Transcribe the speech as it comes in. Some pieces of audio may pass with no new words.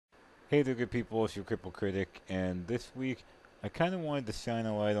Hey there, good people, it's your Crippled Critic, and this week I kind of wanted to shine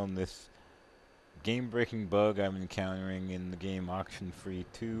a light on this game-breaking bug I'm encountering in the game Oxenfree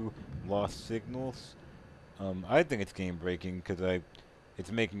 2, Lost Signals. I think it's game-breaking because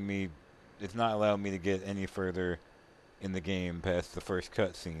it's making me, it's not allowing me to get any further in the game past the first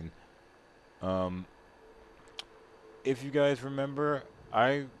cutscene. Um, if you guys remember,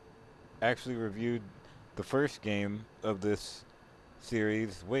 I actually reviewed the first game of this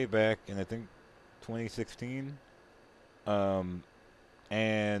series way back in I think 2016. Um,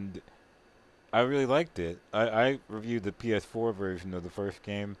 and I really liked it. I reviewed the PS4 version of the first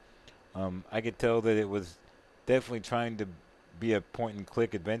game. I could tell that it was definitely trying to be a point and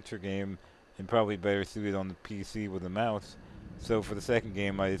click adventure game and probably better suited on the PC with a mouse. So for the second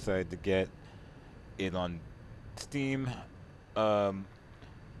game, I decided to get it on Steam. Um,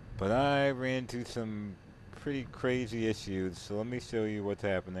 but I ran into some pretty crazy issues, so let me show you what's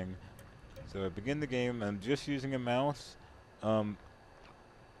happening. So I begin the game, I'm just using a mouse. Um,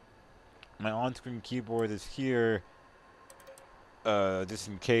 my on-screen keyboard is here, just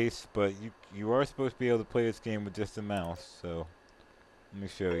in case, but you are supposed to be able to play this game with just a mouse, so let me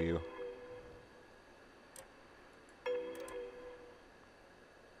show you.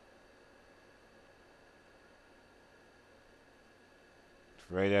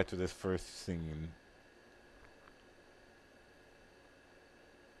 It's right after this first scene.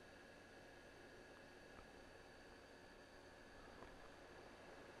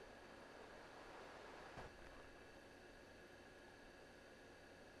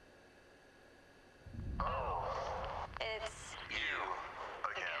 It's You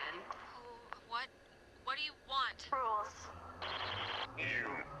again. what? What do you want? Rules.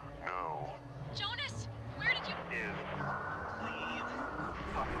 You know Jonas, where did you? is leave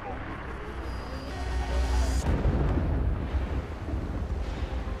possible.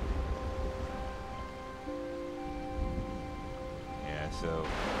 Yeah, so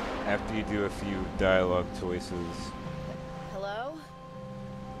after you do a few dialogue choices, Hello?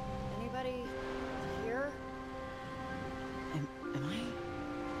 Anybody here? Am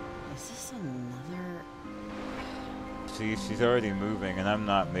I? Is this another? see, she's already moving, and I'm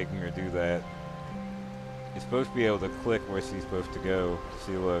not making her do that. You're supposed to be able to click where she's supposed to go.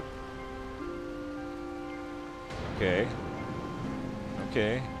 See, look. Okay.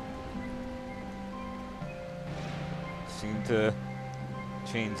 Okay. Seem to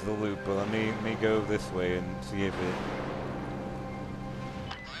change the loop, but let me go this way and see if it.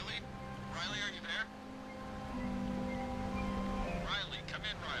 Riley? Riley, are you there? Riley, come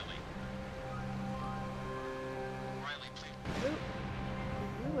in, Riley. Riley, please.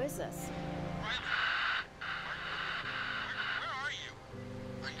 Who is this? Riley! Where are you?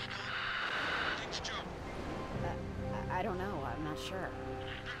 Are you still in Things Jump? I don't know. I'm not sure.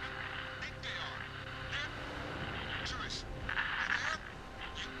 I think they are. They're Joyce.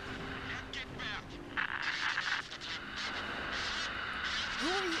 You there? You can't get back. Who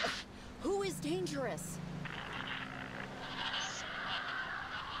are you? Who is dangerous?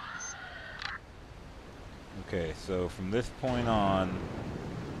 Okay, so from this point on,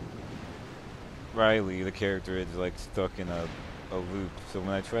 Riley, the character, is like stuck in a loop. So when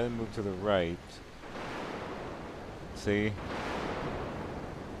I try to move to the right, see?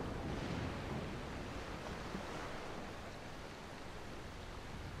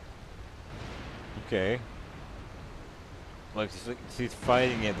 Okay. Like she's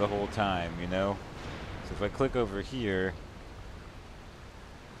fighting it the whole time, you know? So if I click over here,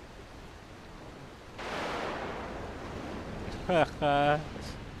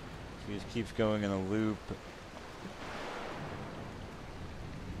 she just keeps going in a loop.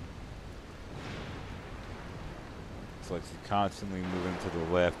 It's like she's constantly moving to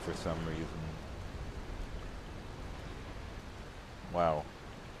the left for some reason. Wow.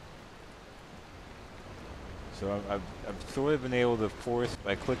 So I've sort of been able to force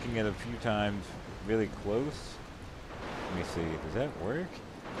by clicking it a few times really close. Let me see, does that work?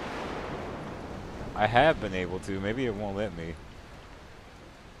 I have been able to, maybe it won't let me.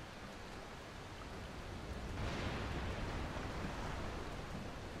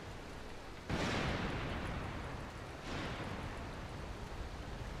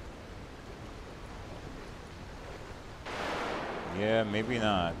 Yeah, maybe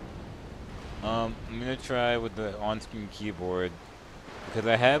not. I'm gonna try with the on-screen keyboard because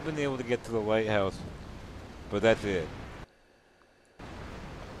I have been able to get to the lighthouse, but that's it.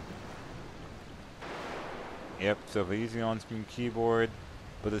 Yep, so if I use the on-screen keyboard,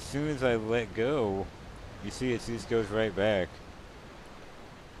 but as soon as I let go, you see it just goes right back.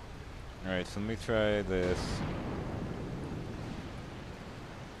 Alright, so let me try this.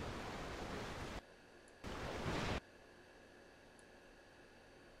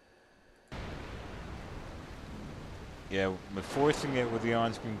 Yeah, but forcing it with the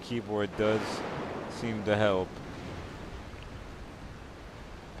on-screen keyboard does seem to help.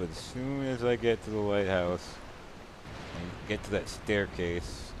 But as soon as I get to the lighthouse and get to that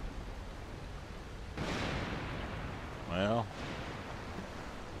staircase, well,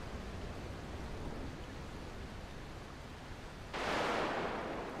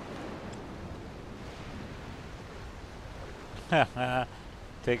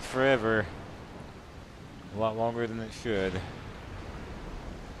 takes forever. A lot longer than it should.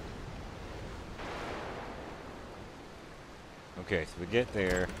 Okay, so we get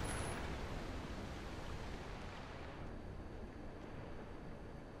there.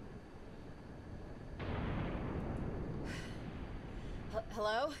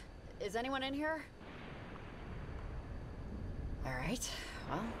 Hello? Is anyone in here? All right.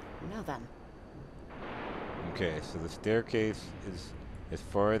 Well, no then. Okay, so the staircase is as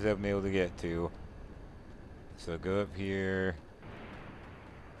far as I've been able to get to. So go up here.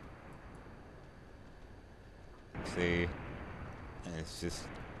 See, and it's just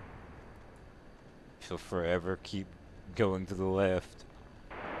she'll forever keep going to the left.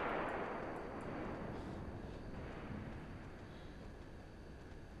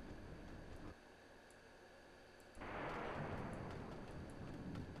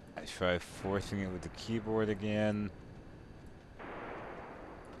 I try forcing it with the keyboard again.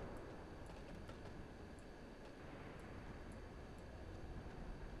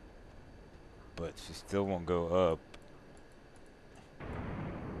 But she still won't go up.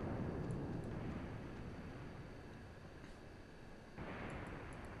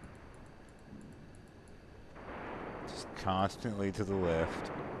 Just constantly to the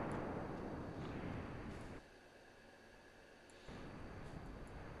left.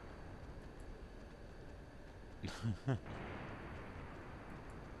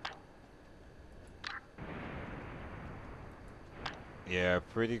 Yeah,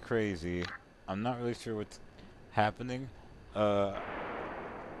 pretty crazy. I'm not really sure what's happening. Uh,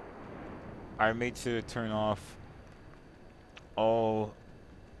 I made sure to turn off all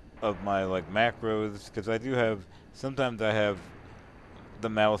of my like macros because I do have sometimes I have the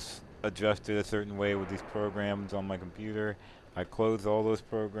mouse adjusted a certain way with these programs on my computer. I close all those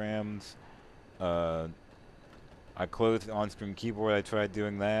programs. Uh, I closed on-screen keyboard. I tried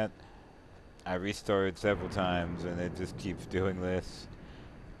doing that. I restarted several times and it just keeps doing this.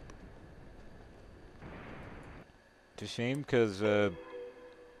 It's a shame because you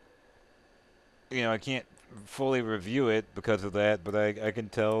know I can't fully review it because of that, but I can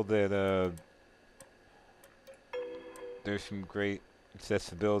tell that there's some great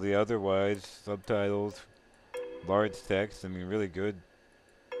accessibility otherwise. Subtitles, large text, I mean really good.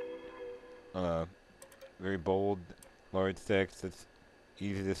 Uh, very bold, large text that's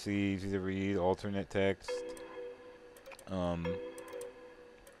easy to see, easy to read, alternate text. Um,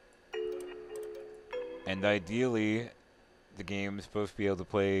 and ideally, the game is supposed to be able to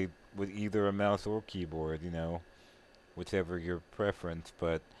play with either a mouse or keyboard, you know, whichever your preference,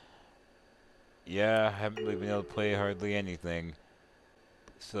 but yeah, I haven't really been able to play hardly anything.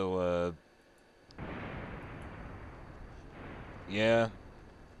 So, yeah,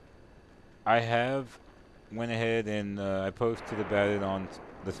 I have went ahead and I posted about it on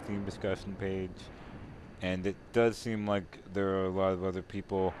the Steam discussion page, and it does seem like there are a lot of other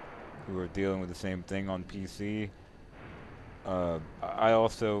people who are dealing with the same thing on PC. I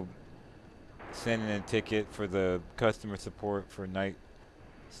also sent in a ticket for the customer support for Night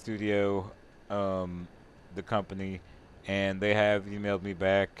Studio, um, the company, and they have emailed me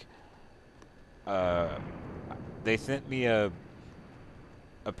back. Uh, they sent me a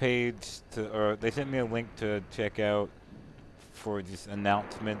page to, or they sent me a link to check out for just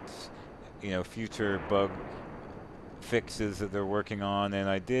announcements, you know, future bug fixes that they're working on, and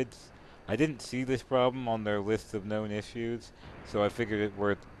I didn't see this problem on their list of known issues, so I figured it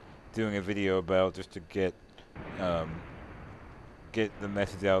worth doing a video about just to um, get the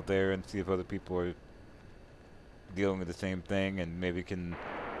message out there and see if other people are dealing with the same thing and maybe can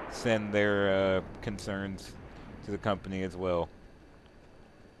send their concerns to the company as well.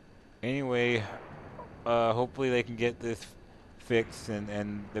 Anyway, hopefully they can get this fixed,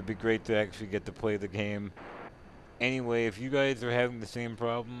 and it'd be great to actually get to play the game. Anyway, if you guys are having the same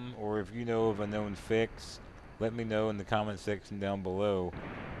problem, or if you know of a known fix, let me know in the comment section down below.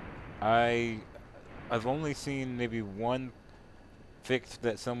 I've only seen maybe one fix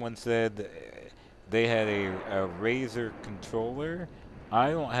that someone said they had a Razer controller.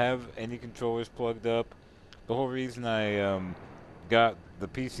 I don't have any controllers plugged up. The whole reason I got the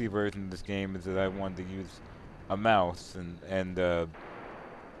PC version of this game is that I wanted to use a mouse, and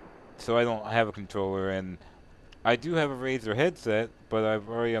so I don't have a controller, and I do have a Razer headset, but I've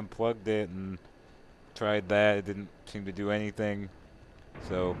already unplugged it and tried that. It didn't seem to do anything.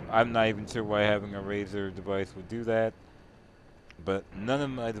 So I'm not even sure why having a Razer device would do that. But none of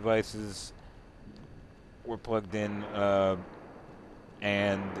my devices were plugged in,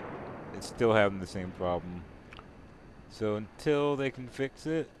 and it's still having the same problem. So until they can fix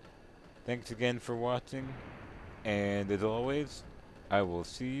it, thanks again for watching, and as always, I will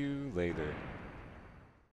see you later.